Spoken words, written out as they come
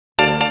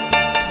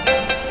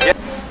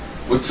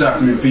What's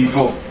happening,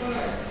 people?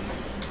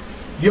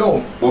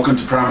 Yo, Welcome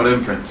to Primal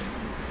Imprint.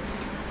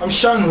 I'm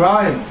Sean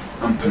Ryan.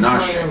 I'm That's my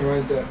Panache. name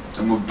right there.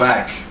 And we're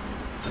back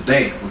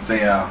today with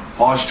a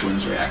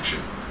Hodgetwins reaction.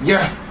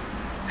 Yeah.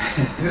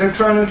 Did I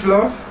try not to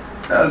laugh?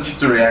 That's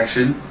just a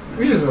reaction.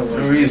 Which is a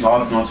It really is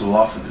hard not to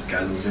laugh at this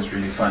guy. It was just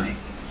really funny.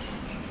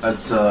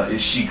 That's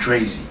Is She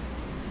Crazy?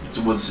 It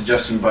was a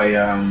suggestion by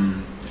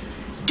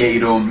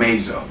Gato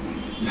Mazo.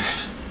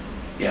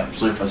 Yeah, I'm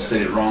sorry if I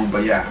said it wrong,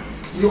 but yeah.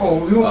 You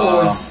will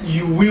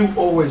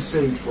always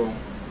say it wrong,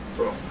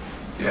 bro.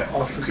 Yeah, I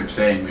Africa. keep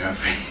saying me.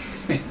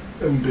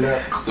 In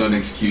black. It's not an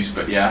excuse,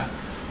 but yeah.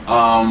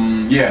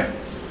 Yeah.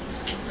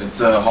 It's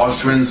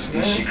Hodgetwins.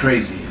 Is She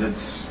Crazy?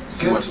 Let's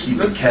see what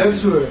Keith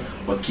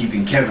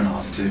and Kevin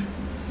are up to.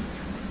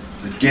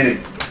 Let's get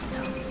it.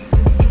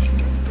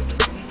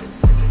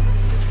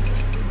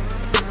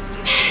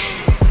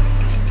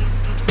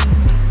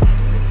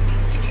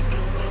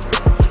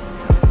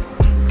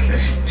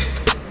 Okay.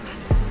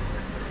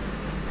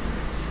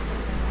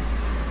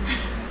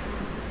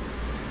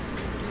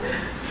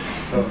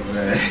 Oh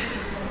man.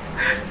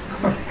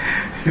 I'm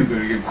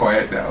gonna get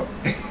quiet now.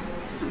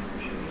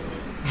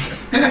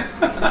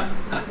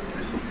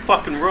 It's a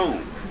fucking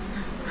room.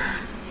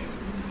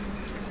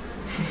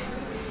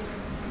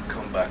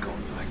 Come back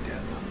on like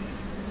that.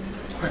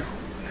 Where?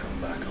 Come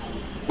back on.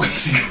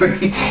 Where's he going?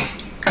 Keep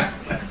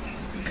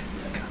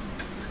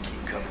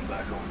coming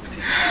back on.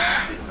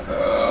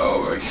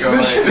 Oh my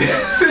god.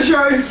 Fish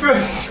eye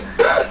first.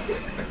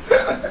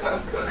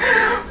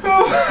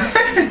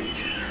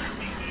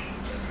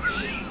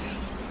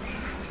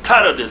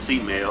 Title of this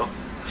email: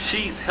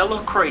 She's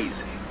hella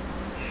crazy.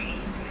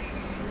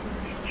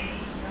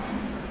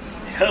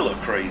 Hella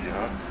crazy,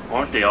 huh?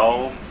 Aren't they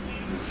all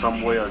in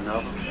some way or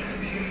another?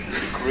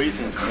 The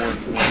craziest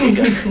ones when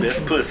they got the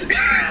best pussy.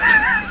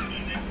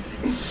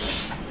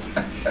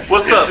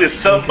 What's up? It's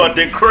something about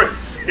that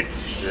crazy.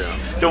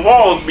 Yeah. The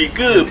walls be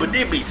good, but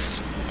they be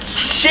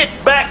shit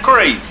back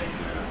crazy.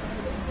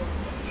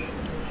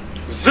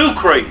 Zoo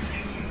crazy.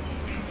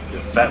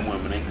 The fat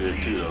women ain't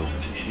good too though.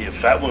 Yeah,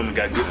 fat women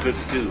got good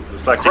pussy too.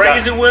 It's like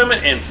crazy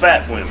women and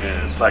fat women.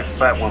 Yeah, it's like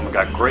fat women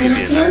got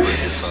gravy in their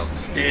pussy.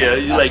 Yeah,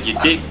 you like your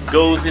dick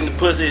goes in the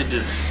pussy, it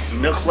just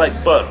milks like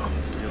butter.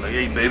 You're like,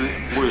 hey baby,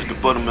 where's the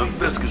buttermilk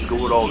biscuits go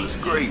with all this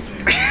gravy?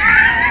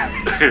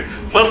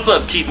 What's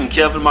up, Keith and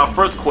Kevin? My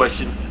first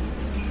question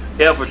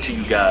ever to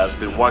you guys.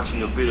 Been watching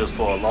your videos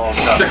for a long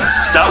time.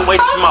 Stop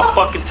wasting my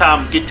fucking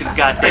time and get to the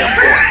goddamn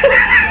point.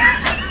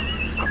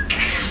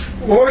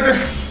 What?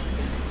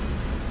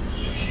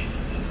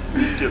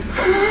 Just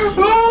fucking.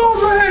 Oh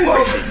man,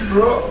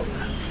 bro.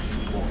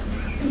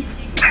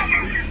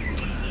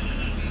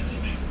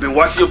 Been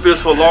watching your videos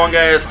for a long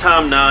ass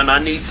time now, and I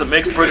need some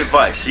expert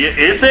advice. Yeah,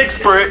 it's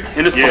expert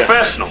and it's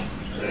professional,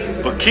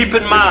 but keep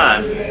in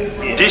mind,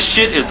 this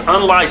shit is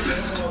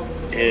unlicensed.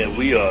 Yeah,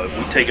 we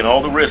taking all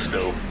the risks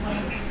though,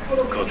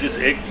 because this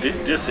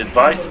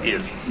advice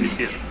is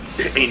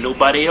ain't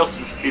nobody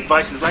else's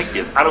advice is like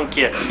this. I don't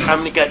care how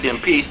many goddamn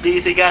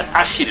PhDs they got.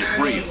 Our shit is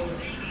real.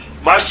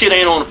 My shit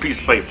ain't on a piece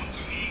of paper.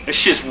 This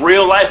shit's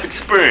real life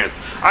experience.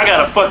 I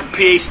got a fucking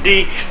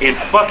PhD in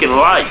fucking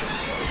life.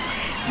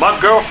 My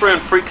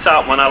girlfriend freaks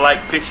out when I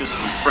like pictures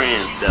from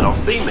friends that are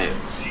females.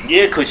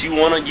 Yeah, cause you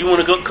wanna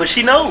go, cause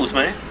she knows,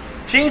 man.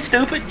 She ain't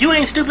stupid. You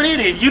ain't stupid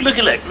either. You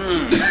looking like,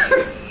 I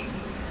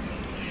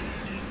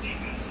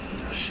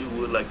sure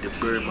would like to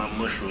bury my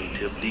mushroom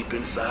tip deep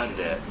inside of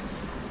that.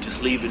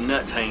 Just leave the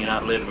nuts hanging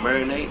out, let it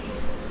marinate.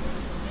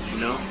 You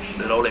know,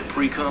 let all that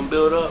pre-cum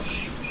build up,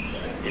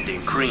 and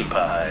then cream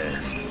pie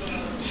ass.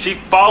 She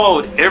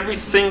followed every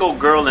single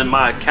girl in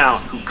my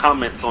account who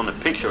comments on a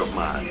picture of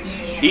mine,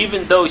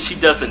 even though she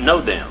doesn't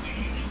know them.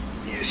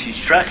 Yeah, she's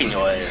tracking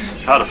your ass.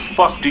 How the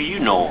fuck do you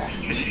know her?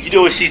 You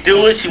know what she's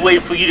doing? She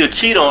waiting for you to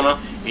cheat on her,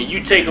 and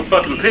you take a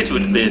fucking picture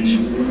with the bitch.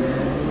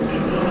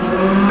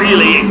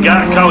 Really, it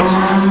got couch.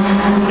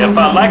 If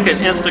I like an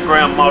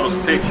Instagram model's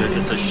picture,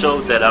 it's a show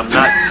that I'm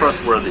not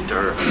trustworthy to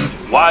her.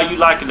 Why are you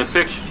liking the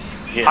picture?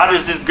 Yeah. How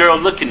does this girl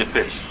look in the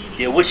picture?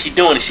 Yeah, what's she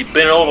doing? Is she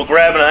bending over,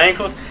 grabbing her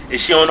ankles? Is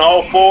she on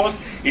all fours?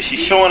 Is she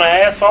showing her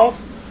ass off?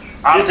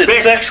 Is it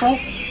sexual?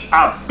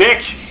 I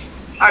bet you.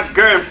 I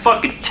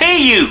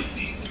guarantee you.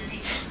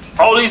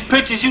 All these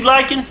pictures you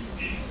liking,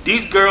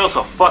 these girls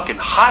are fucking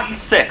hot and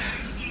sexy.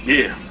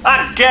 Yeah.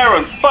 I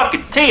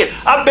guarantee it.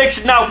 I bet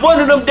you not one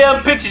of them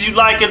damn pictures you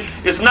liking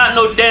is not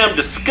no damn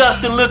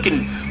disgusting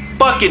looking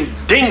fucking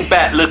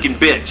dingbat looking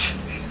bitch.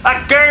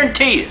 I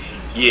guarantee it.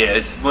 Yeah,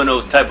 it's one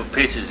of those type of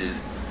pictures that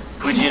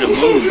put you in a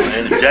mood,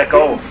 man, to jack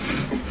off.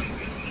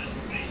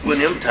 One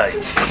of them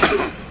types.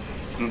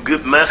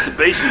 Good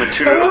masturbation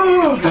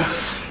material.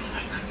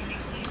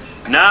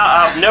 Now,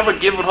 I've never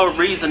given her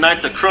reason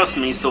not to trust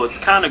me, so it's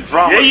kind of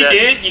drama. Yeah, you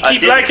did. You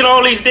keep liking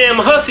all these damn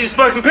hussies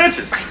fucking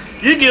pictures.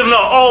 You giving her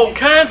all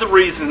kinds of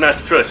reasons not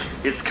to trust you.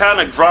 It's kind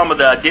of drama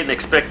that I didn't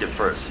expect at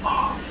first.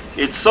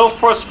 It's so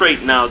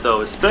frustrating now, though,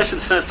 especially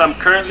since I'm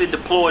currently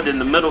deployed in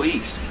the Middle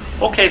East.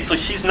 Okay, so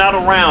she's not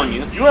around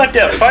you. You out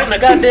there fighting a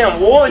goddamn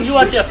war, and you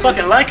out there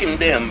fucking liking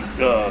damn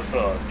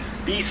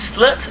these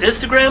sluts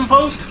Instagram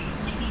posts.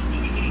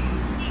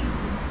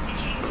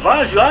 If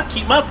I was you, I'd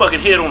keep my fucking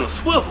head on a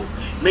swivel.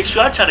 Make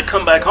sure I try to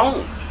come back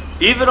home.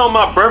 Even on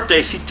my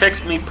birthday, she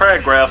texted me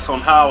paragraphs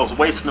on how I was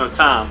wasting her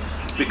time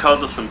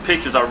because of some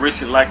pictures I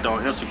recently liked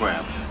on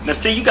Instagram. Now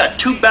see, you got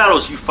two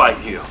battles you fight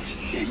here.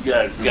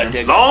 Yeah, you got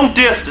that long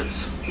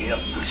distance, Yep.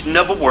 which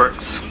never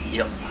works.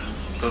 Yep.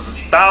 Because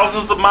there's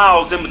thousands of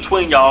miles in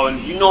between y'all, and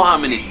you know how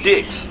many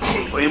dicks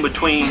are in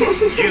between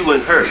you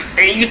and her.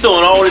 And you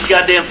throwing all this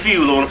goddamn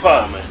fuel on the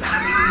fire, man.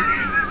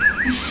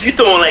 You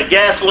throwing like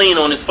gasoline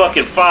on this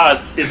fucking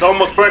fire. It's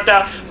almost burnt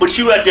out, but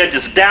you out there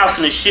just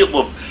dousing the shit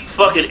with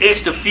fucking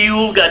extra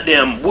fuel,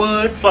 goddamn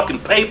wood, fucking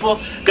paper,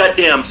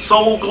 goddamn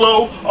soul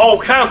glow, all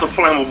kinds of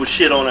flammable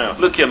shit on there.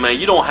 Look here, man,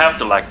 you don't have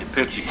to like the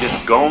picture.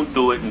 Just go on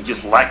through it and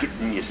just like it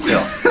in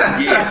yourself.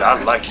 Yes,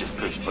 I like this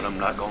picture, but I'm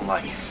not gonna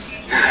like it.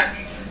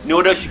 You know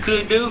what else you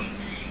could do?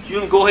 You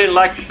can go ahead and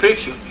like the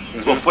picture.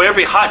 But for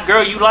every hot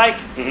girl you like,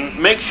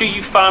 make sure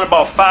you find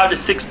about 5 to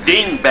 6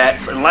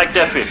 dingbats and like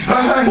that picture.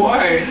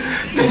 Why?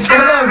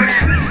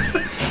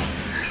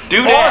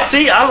 Do that.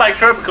 See, I like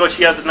her because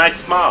she has a nice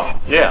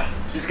smile. Yeah.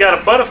 She's got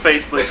a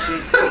butterface, but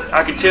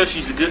I can tell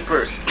she's a good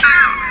person.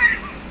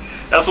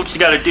 That's what you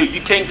gotta do.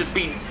 You can't just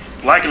be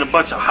liking a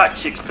bunch of hot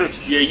chicks'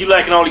 pictures. Yeah, you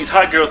liking all these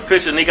hot girls'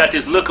 pictures and they got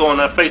this look on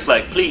their face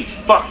like, please,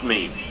 fuck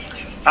me.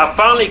 I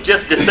finally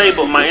just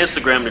disabled my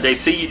Instagram today.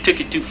 See, you took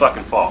it too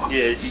fucking far.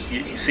 Yeah,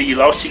 you see, you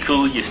lost your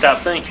cool, you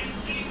stopped thinking.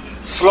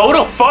 Slow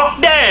the fuck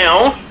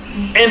down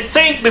and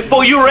think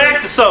before you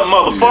react to something,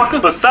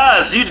 motherfucker.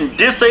 Besides, you done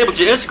disabled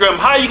your Instagram.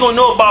 How you gonna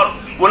know about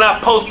when I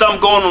post I'm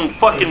going on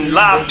fucking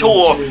live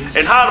tour,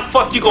 and how the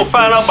fuck you gonna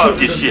find out about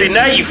this shit? See,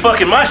 now you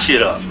fucking my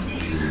shit up.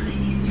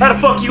 How the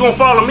fuck you gonna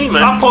follow me,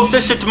 man? I post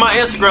that shit to my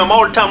Instagram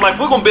all the time, like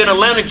we're gonna be in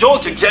Atlanta,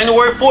 Georgia,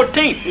 January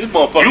 14th. This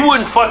motherfucker. You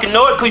wouldn't fucking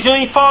know it because you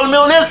ain't following me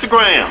on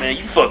Instagram. Man,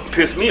 you fucking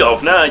pissed me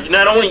off now.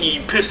 Not only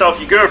you pissed off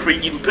your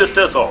girlfriend, you pissed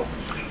us off.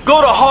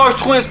 Go to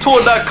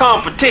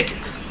HodgetwinsTour.com for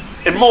tickets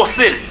in more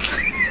cities.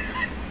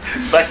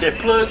 Like that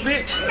plug,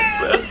 bitch?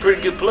 That's a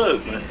pretty good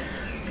plug, man.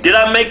 Did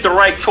I make the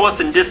right choice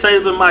in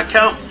disabling my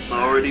account?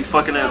 I already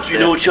fucking answered. You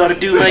know what you ought to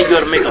do, man? You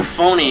gotta make a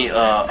phony,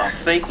 a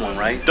fake one,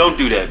 right? Don't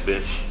do that,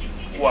 bitch.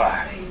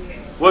 Why?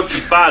 What if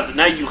she finds it?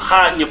 Now you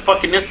hiding your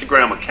fucking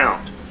Instagram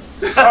account.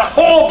 That's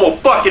horrible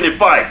fucking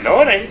advice.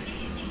 No, it ain't.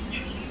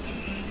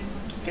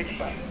 Think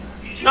about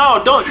it.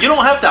 No, don't. You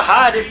don't have to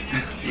hide it.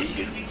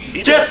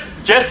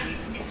 Just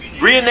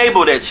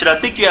re-enable that shit. I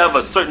think you have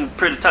a certain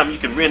period of time you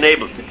can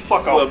re-enable it. Get the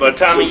fuck off. Well, by the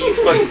time you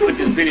fucking put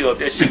this video up,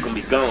 that shit gonna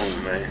be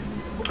gone, man.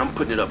 I'm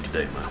putting it up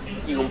today, man.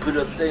 You gonna put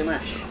it up today,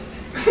 man?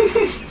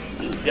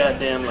 You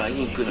goddamn like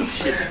you ain't putting up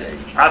shit today.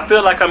 I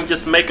feel like I'm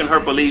just making her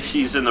believe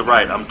she's in the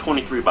right. I'm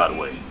 23, by the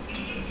way.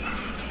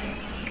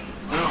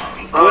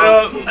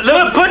 Well,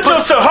 look, put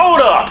yourself,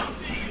 hold up,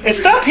 and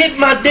stop hitting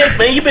my dick,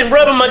 man. You've been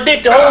rubbing my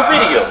dick the whole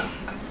video.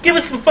 Give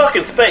us some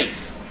fucking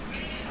space.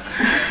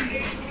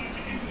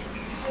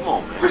 Come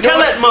on, man. Tell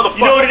that motherfucker.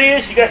 You know what it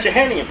is? You got your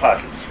hand in your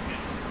pockets.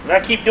 And I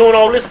keep doing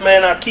all this,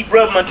 man. I keep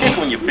rubbing my dick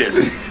on your fist.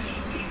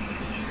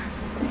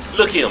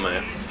 Look here,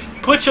 man.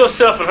 Put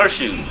yourself in her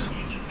shoes.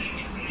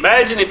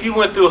 Imagine if you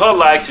went through her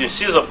likes and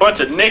she's a bunch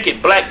of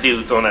naked black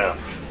dudes on there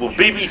with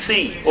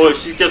BBC, or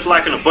she's just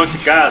liking a bunch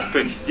of guys'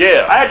 pictures.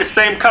 Yeah. I had the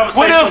same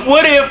conversation.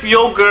 What if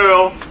your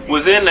girl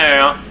was in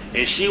there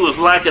and she was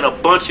liking a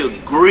bunch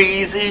of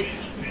greasy,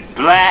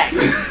 black,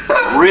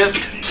 ripped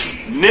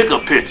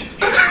nigga pictures?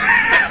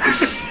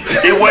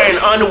 They wearing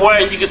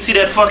underwear and you can see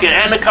that fucking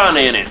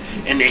anaconda in it,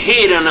 and the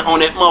head on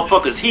that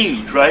motherfucker's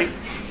huge, right?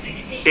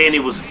 And it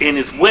was in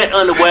his wet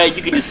underwear.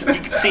 You could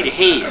see the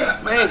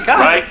head, Man, God,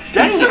 right?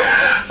 Dang it.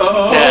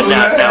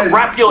 Now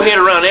wrap your head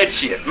around that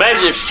shit.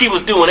 Imagine if she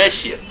was doing that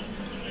shit,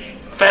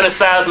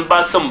 fantasizing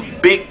about some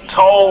big,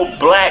 tall,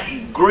 black,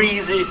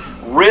 greasy,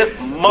 ripped,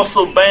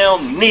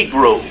 muscle-bound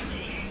Negro.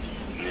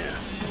 Yeah,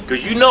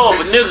 cause you know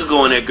if a nigga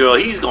go in there, girl,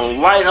 he's gonna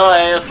light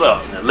her ass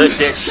up. Now let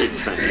that shit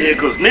sink in. Yeah,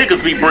 cause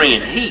niggas be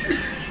bringing heat.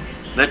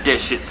 Let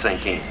that shit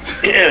sink in.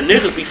 Yeah,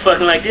 niggas be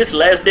fucking like this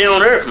last day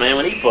on earth, man,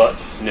 when he fuck.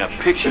 Now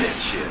picture that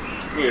shit.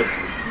 Yeah.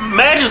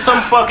 Imagine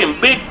some fucking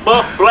big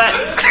buff black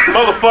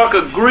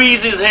motherfucker,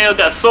 greasy as hell,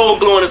 got soul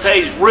glow in his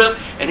hair, he's ripped,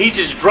 and he's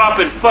just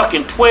dropping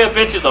fucking 12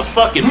 inches of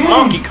fucking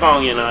Monkey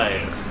Kong in her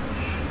ass.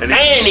 And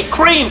he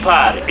cream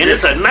pied it. And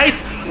it's a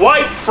nice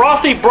white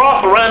frothy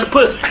broth around the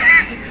pussy.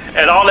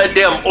 And all that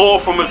damn oil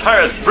from his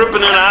hair is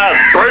dripping in her eyes,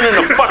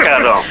 burning the fuck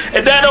out of him.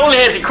 And not only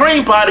has he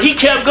cream pied it, he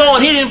kept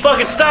going, he didn't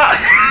fucking stop.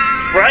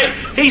 Right?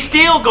 He's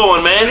still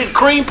going, man. His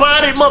cream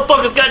pie, that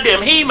motherfucker's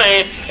goddamn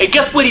He-Man. And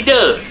guess what he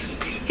does?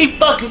 He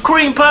fucking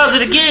cream pies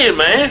it again,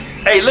 man.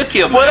 Hey, look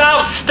here, man.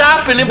 Without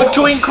stopping in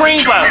between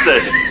cream pie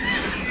sessions.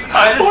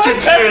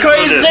 That's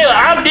crazy as hell.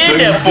 I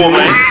did that for,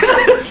 man.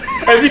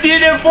 Have you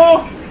did that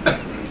for?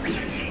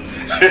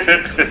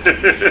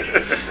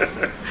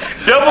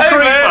 Double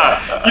cream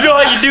pie. You know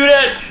how you do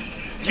that?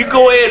 You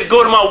go ahead and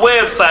go to my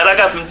website. I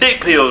got some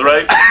dick pills,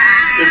 right?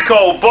 It's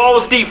called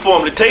Balls Deep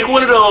Formula. Take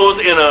one of those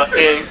and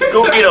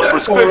go get a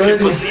prescription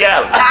for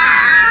Cialis.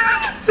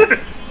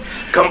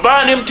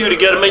 Combine them two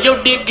together, man.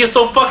 Your dick gets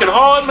so fucking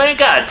hard, man.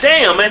 God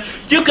damn, man.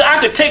 I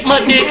could take my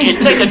dick and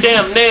take a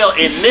damn nail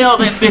and nail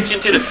that bitch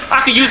into the.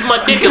 I could use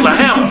my dick as a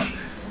hammer.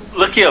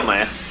 Look here,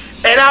 man.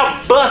 And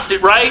I'll bust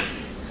it, right?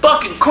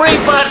 Fucking cream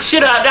pot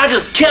shit out. I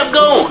just kept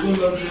going.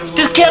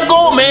 Just kept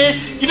going, man.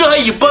 You know how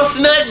you bust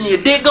a nut and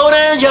your dick go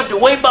down? You have to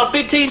wait about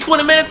 15,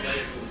 20 minutes?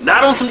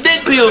 Not on some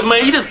dick pills,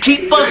 man. You just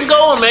keep busting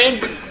going,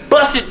 man.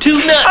 Busted 2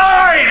 nuts.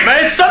 Alright,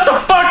 man, shut the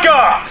fuck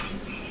up!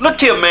 Look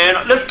here,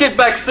 man. Let's get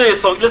back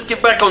serious. So let's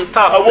get back on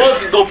top. I was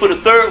gonna go for the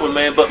 3rd one,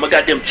 man, but my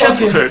goddamn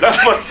chest was hurt. I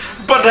was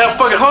about to have a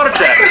fucking heart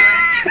attack.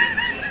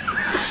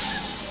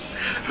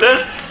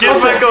 Let's get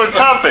back on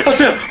topic. I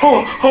said,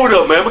 hold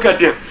up, man. My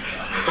goddamn,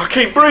 I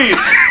can't breathe.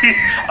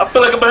 I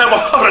feel like I'm gonna have a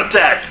heart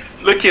attack.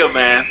 Look here,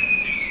 man.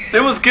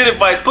 It was good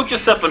advice. Put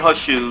yourself in her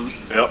shoes.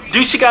 Yep.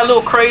 Dude, she got a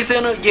little crazy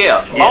in her?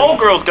 Yeah. All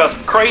girls got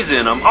some crazy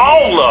in them.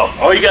 All of them.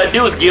 All you gotta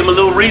do is give them a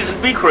little reason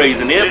to be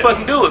crazy, and they'll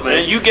fucking do it, man.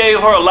 And you gave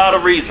her a lot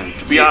of reason,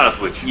 to be honest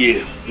with you.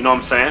 Yeah. You know what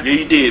I'm saying? Yeah,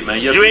 you did,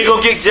 man. Yes, You ain't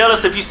gonna get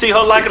jealous if you see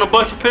her liking a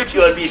bunch of pictures?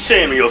 You ought to be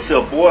ashamed of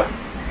yourself, boy.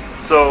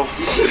 So,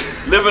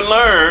 live and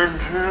learn.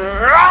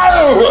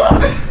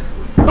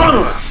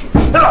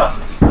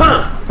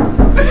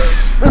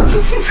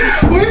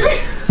 What is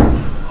it?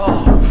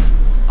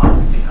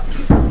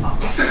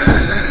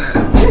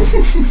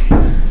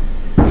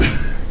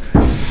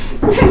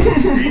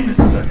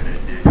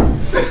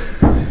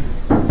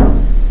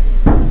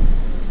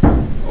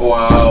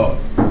 Wow.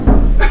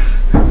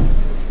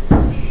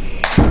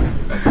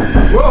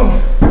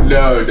 Whoa.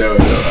 No.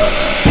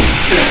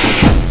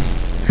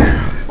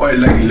 Wait,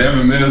 like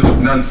 11 minutes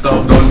of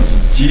non-stop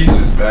nonsense. Jesus,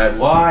 man.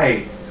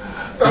 Why?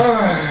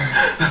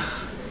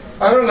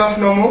 I don't laugh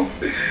no more.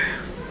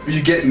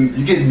 You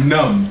getting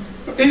numb.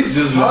 It's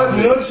Just hard love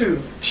it. not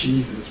to.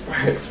 Jesus,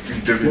 right? You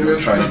definitely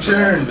try not to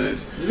laugh at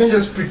this. You can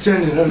just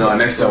pretend you don't No, know.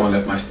 next time I'll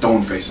let my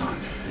stone face on.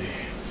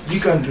 You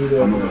can't do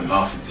that. I'm not gonna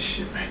laugh at this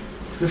shit, man.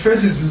 Your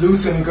face is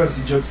loose when you got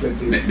to jokes like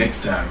this.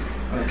 Next time.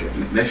 Okay.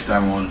 Next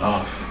time I won't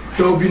laugh.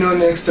 There'll be no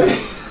next time.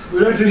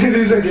 We're not doing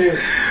this again.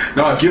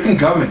 No, keep them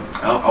coming.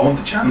 I want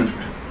the challenge,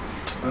 man.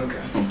 Okay.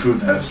 I'll prove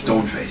that I have a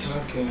stone face.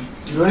 Okay.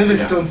 You don't have a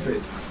Yeah. stone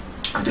face.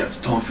 I do have a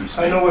stone face.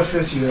 I know what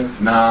face you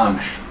have. Nah,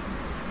 man.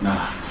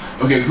 Nah.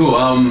 Okay, cool.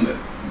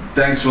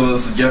 Thanks for the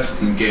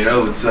suggestion,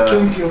 Gato. It's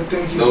Thank you.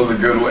 that was a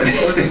good one.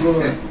 That was a good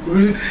one.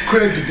 Really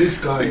cracked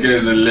this guy. The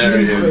guy's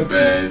hilarious, Really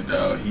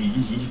man.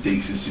 He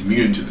thinks he's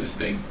immune to this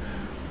thing.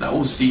 Now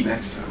we'll see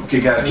next time. Okay,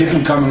 guys, keep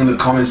them coming in the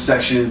comments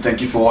section.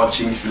 Thank you for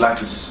watching. If you like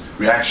this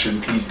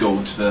reaction, please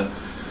go to the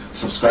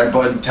subscribe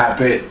button, tap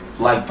it,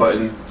 like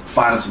button.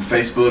 Find us on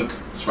Facebook.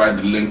 It's right in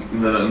the link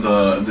in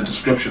the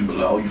description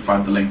below. You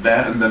find the link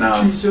there, and then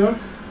Twitter?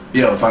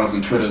 yeah, find us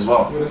on Twitter as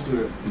well. What else do we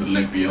have? The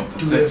link below.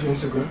 Do That's we it. have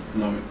Instagram?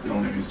 No, we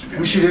don't have Instagram.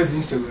 We should have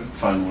Instagram.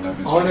 Fine, we'll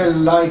have I wanna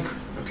Instagram. like.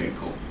 Okay,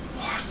 cool.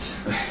 What?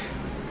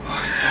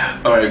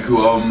 Alright,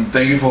 cool.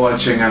 Thank you for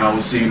watching, and I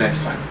will see you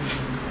next time.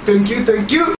 Thank you.